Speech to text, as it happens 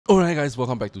Alright guys,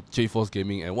 welcome back to JForce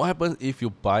Gaming. And what happens if you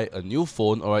buy a new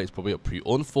phone? Alright, it's probably a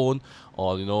pre-owned phone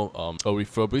or a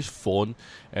refurbished phone,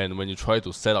 and when you try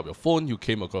to set up your phone, you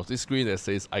came across this screen that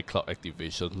says iCloud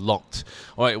activation locked.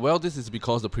 Alright, well, this is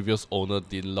because the previous owner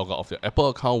didn't log out of their Apple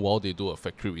account while they do a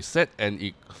factory reset, and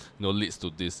it leads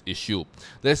to this issue.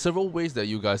 There's several ways that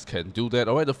you guys can do that.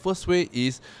 Alright, the first way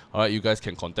is you guys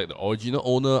can contact the original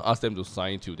owner, ask them to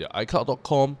sign to their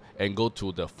iCloud.com and go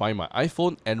to the Find My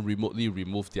iPhone and remotely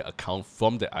remove their account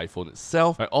from the iPhone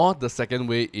itself. Right, or the second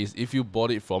way is if you bought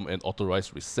it from an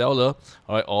authorized reseller,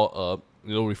 alright, or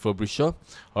refurbisher,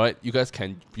 alright, you guys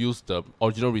can use the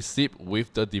original receipt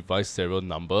with the device serial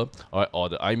number, alright, or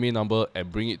the IMEI number,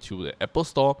 and bring it to the Apple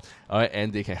store, alright,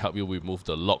 and they can help you remove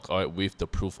the lock, alright, with the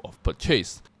proof of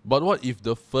purchase. But what if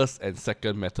the first and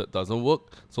second method doesn't work?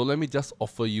 So let me just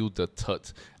offer you the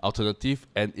third alternative,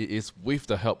 and it is with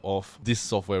the help of this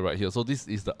software right here. So this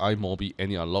is the iMobile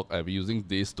AnyUnlock. I'll be using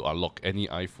this to unlock any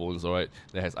iPhones, alright,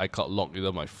 that has iCloud locked,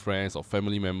 either my friends or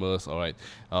family members, alright,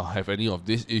 have any of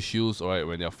these issues, alright,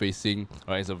 when they're facing,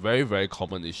 alright, it's a very, very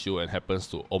common issue and happens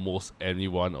to almost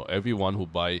anyone or everyone who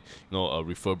buy, a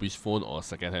refurbished phone or a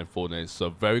second-hand phone, and it's a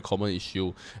very common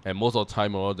issue, and most of the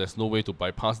time, there's no way to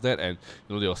bypass that, and,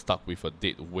 they're stuck with a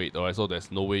dead weight, alright, so there's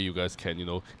no way you guys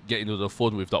can, get into the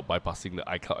phone without bypassing the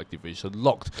iCloud activation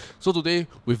locked. So today,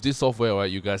 with this software, alright,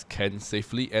 you guys can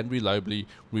safely and reliably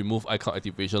remove iCloud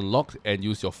activation locked and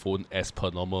use your phone as per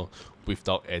normal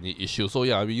without any issue. So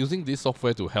yeah, I've been using this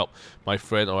software to help my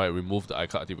friend, alright, remove the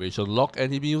iCloud activation lock,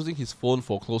 and he's been using his phone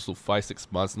for close to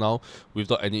 5-6 months now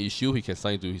without any issue. He can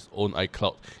sign into his own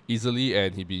iCloud easily,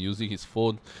 and he's been using his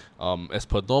phone as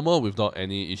per normal without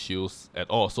any issues at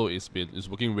all. So it's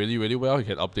working really, really well. He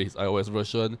can update his iOS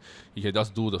version. He can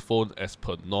just do the phone as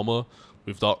per normal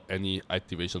without any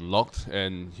activation locked,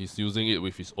 and he's using it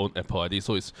with his own Apple ID.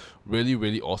 So it's really,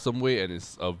 really awesome way, and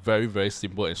it's a very, very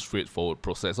simple and straightforward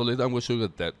process. So later I'm going to show you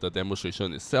the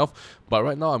demonstration itself, but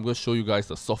right now I'm going to show you guys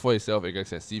the software itself, and you guys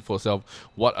can see for yourself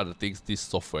what are the things this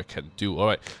software can do.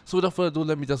 Alright, so without further ado,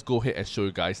 let me just go ahead and show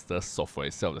you guys the software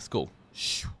itself. Let's go.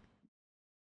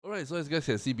 Alright, so as you guys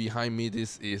can see behind me,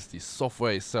 this is the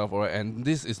software itself, alright, and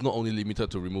this is not only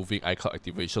limited to removing iCloud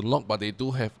activation lock, but they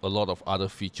do have a lot of other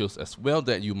features as well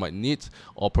that you might need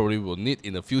or probably will need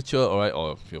in the future, alright,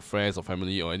 or if your friends or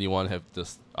family or anyone have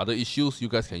this other issues, you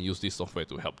guys can use this software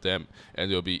to help them,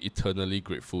 and they'll be eternally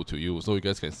grateful to you. So you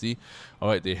guys can see,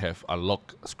 alright, they have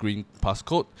unlock screen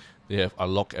passcode, they have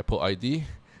unlock Apple ID,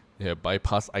 they have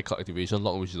bypass iCloud activation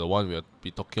lock, which is the one we'll be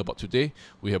talking about today.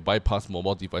 We have bypass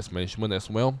mobile device management as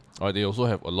well. Alright, they also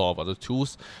have a lot of other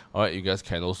tools. Alright, you guys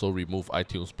can also remove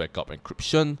iTunes backup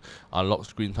encryption, unlock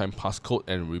screen time passcode,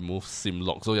 and remove SIM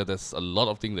lock. So yeah, there's a lot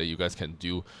of things that you guys can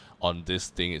do on this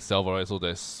thing itself. Alright, so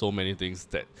there's so many things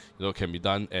that can be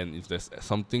done, and if there's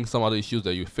some other issues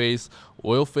that you face,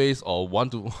 will face, or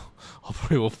want to or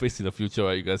probably will face in the future,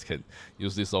 right, you guys can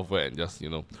use this software and just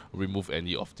remove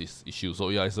any of these issues. So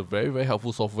yeah, it's a very, very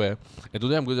helpful software, and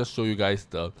today I'm going to just show you guys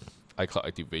the iCloud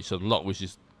activation lock, which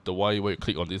is the where you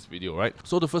click on this video, right?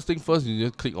 So the first thing first, you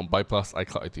need to click on bypass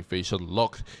iCloud activation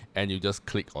lock, and you just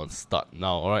click on start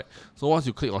now. Alright, so once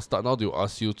you click on start now, they'll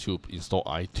ask you to install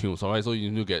iTunes. Alright, so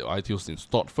you need to get your iTunes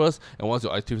installed first, and once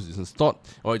your iTunes is installed,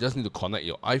 alright, you just need to connect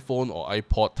your iPhone or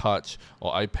iPod Touch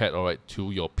or iPad, alright, to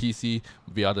your PC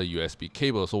via the USB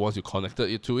cable. So once you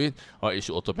connected it to it, alright, it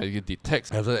should automatically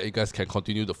detect. After that, you guys can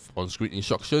continue the on-screen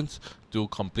instructions to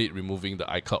complete removing the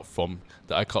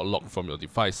iCloud lock from your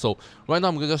device. So right now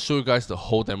I'm going to just show you guys the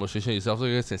whole demonstration itself, so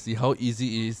you guys can see how easy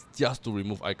it is just to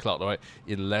remove iCloud, alright,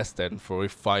 in less than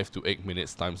 5 to 8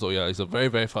 minutes time. So yeah, it's a very,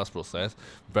 very fast process,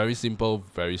 very simple,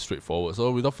 very straightforward.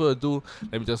 So without further ado,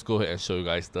 let me just go ahead and show you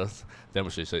guys the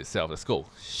demonstration itself. Let's go.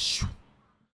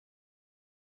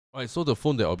 Alright, so the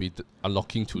phone that I'll be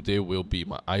unlocking today will be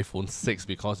my iPhone 6,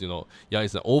 because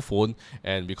it's an old phone,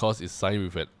 and because it's signed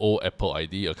with an old Apple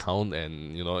ID account,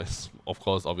 and it's of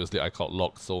course obviously iCloud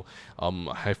locked. So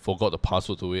I forgot the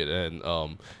password to it, and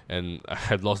I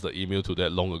had lost the email to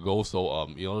that long ago. So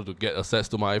in order to get access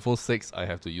to my iPhone 6, I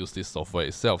have to use this software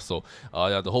itself. So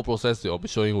yeah, the whole process that I'll be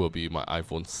showing will be my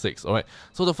iPhone 6. Alright,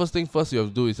 so the first thing first you have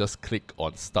to do is just click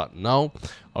on start now.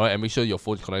 Alright, and make sure your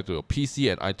phone is connected to your PC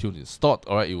and iTunes installed.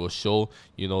 Alright, it will show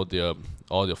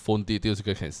all the phone details. You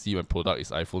guys can see my product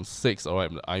is iPhone 6.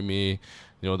 Alright, the IMEI,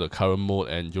 the current mode,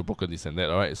 and jailbroken this and that.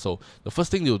 Alright, so the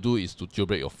first thing you'll do is to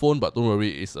jailbreak your phone, but don't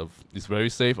worry, it's very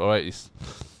safe. Alright,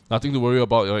 nothing to worry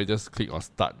about. Alright, just click on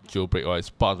start jailbreak. Alright, it's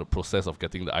part of the process of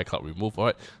getting the iCloud removed.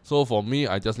 Alright, so for me,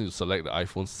 I just need to select the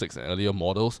iPhone 6 and earlier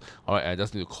models. Alright, I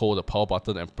just need to hold the power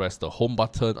button and press the home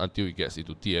button until it gets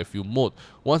into DFU mode.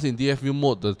 Once in DFU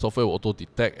mode, the software will auto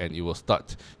detect and it will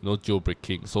start,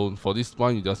 jailbreaking. So for this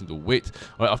one, you just need to wait.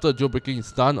 Alright, after the jailbreaking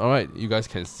is done, alright, you guys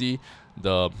can see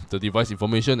the device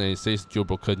information and it says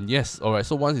jailbroken yes. Alright,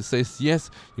 so once it says yes,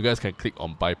 you guys can click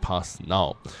on bypass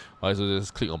now. Alright, so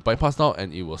just click on bypass now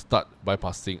and it will start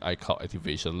bypassing iCloud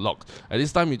activation lock. At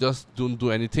this time, you just don't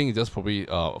do anything. It's just probably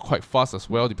quite fast as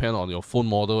well, depending on your phone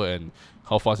model and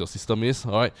how fast your system is.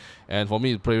 Alright, and for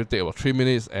me, it probably take about 3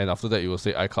 minutes, and after that, it will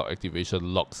say iCloud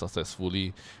activation lock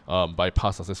successfully,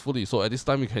 bypass successfully. So at this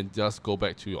time, you can just go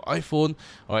back to your iPhone.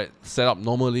 Alright, set up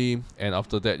normally, and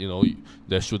after that,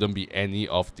 there shouldn't be any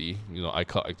of the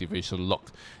iCloud activation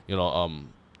lock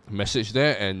message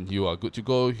there, and you are good to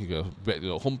go. You can go back to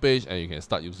your home page and you can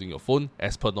start using your phone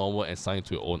as per normal and sign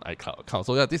into your own iCloud account.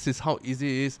 So yeah, this is how easy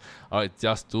it is. Alright,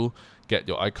 just to get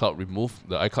your iCloud removed,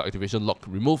 the iCloud activation lock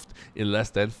removed in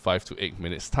less than 5 to 8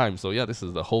 minutes time. So yeah, this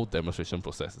is the whole demonstration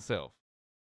process itself.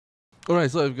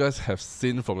 Alright, so if you guys have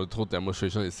seen from the whole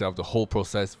demonstration itself, the whole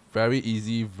process, very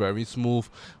easy, very smooth.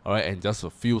 Alright, and just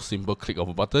a few simple click of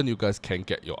a button, you guys can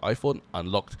get your iPhone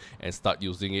unlocked and start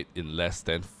using it in less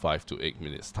than 5 to 8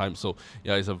 minutes time. So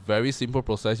yeah, it's a very simple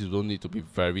process. You don't need to be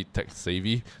very tech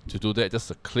savvy to do that. Just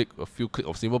a few click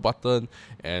of simple button,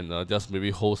 and just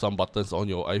maybe hold some buttons on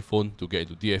your iPhone to get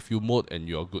into DFU mode, and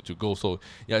you're good to go. So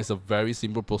yeah, it's a very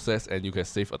simple process, and you can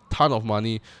save a ton of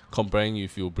money comparing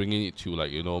if you bringing it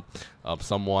to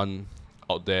someone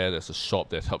out there's a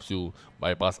shop that helps you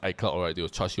bypass iCloud. Alright, they will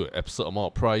charge you an absurd amount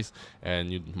of price,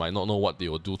 and you might not know what they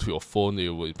will do to your phone. They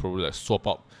will probably swap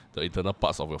out the internal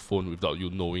parts of your phone without you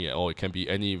knowing at all. It can be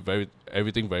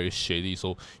everything very shady.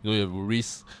 So you have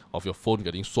risk of your phone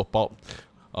getting swapped out.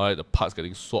 Alright, the parts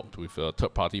getting swapped with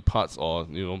third-party parts, or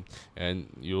and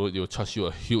they'll charge you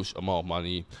a huge amount of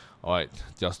money. Alright,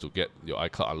 just to get your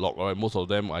iCloud unlocked. Alright, most of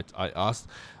them I asked.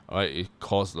 Alright, it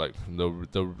costs like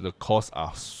the costs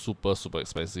are super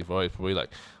expensive. Alright, probably like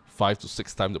 5 to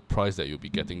 6 times the price that you'll be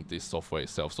getting this software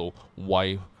itself. So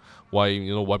why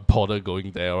bother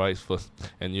going there, right? First,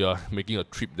 and you're making a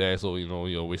trip there, so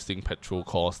you're wasting petrol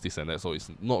costs, this and that. So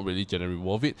it's not really generally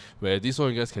worth it. Where this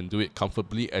one, you guys can do it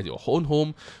comfortably at your own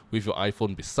home with your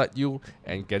iPhone beside you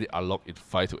and get it unlocked in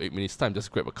 5 to 8 minutes time.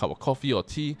 Just grab a cup of coffee or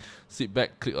tea, sit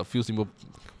back, click a few simple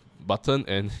button,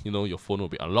 and your phone will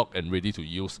be unlocked and ready to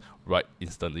use right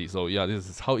instantly. So yeah, this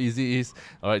is how easy it is.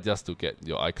 Alright, just to get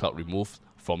your iCloud removed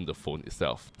from the phone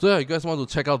itself. So yeah, you guys want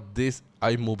to check out this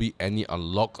iMobi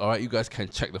AnyUnlock, alright, you guys can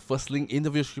check the first link in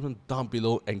the video description down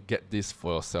below and get this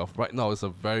for yourself. Right now, it's a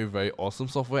very awesome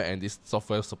software, and this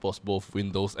software supports both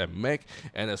Windows and Mac,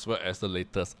 and as well as the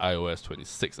latest iOS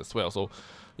 26 as well. So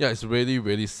yeah, it's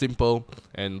really simple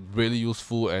and really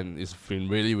useful, and it's been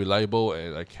really reliable,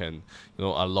 and I can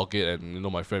unlock it, and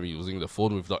my friend been using the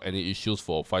phone without any issues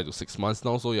for 5 to 6 months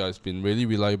now. So yeah, it's been really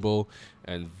reliable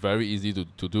and very easy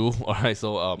to do. Alright,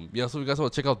 so yeah, so if you guys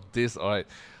want to check out this, alright,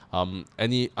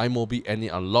 iMobi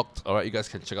AnyUnlocked, alright, you guys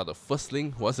can check out the first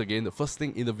link. Once again, the first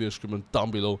link in the video description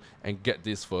down below, and get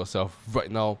this for yourself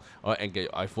right now, alright, and get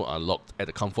your iPhone unlocked at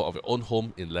the comfort of your own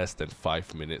home in less than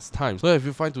 5 minutes time. So if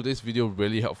you find today's video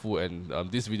really helpful, and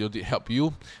this video did help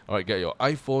you, alright, get your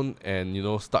iPhone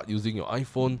and start using your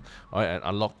iPhone, alright, and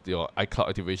unlock your iCloud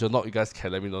activation lock, you guys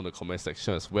can let me know in the comment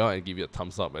section as well, and give you a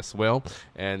thumbs up as well.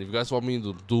 And if you guys want me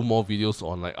to do more videos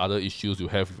on other issues you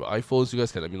have with your iPhones, you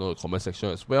guys can let me know in the comment section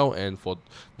as well. And for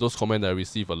those comments that I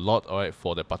receive a lot, alright,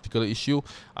 for that particular issue,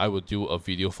 I will do a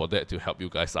video for that to help you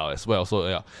guys out as well. So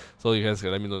yeah, so you guys can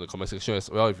let me know in the comment section as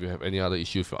well if you have any other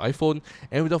issue with your iPhone.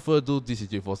 And without further ado, this is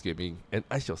𝖩force Gaming, and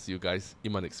I shall see you guys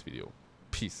in my next video.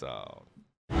 Peace out.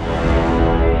 I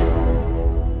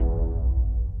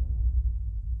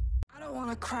don't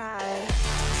wanna cry.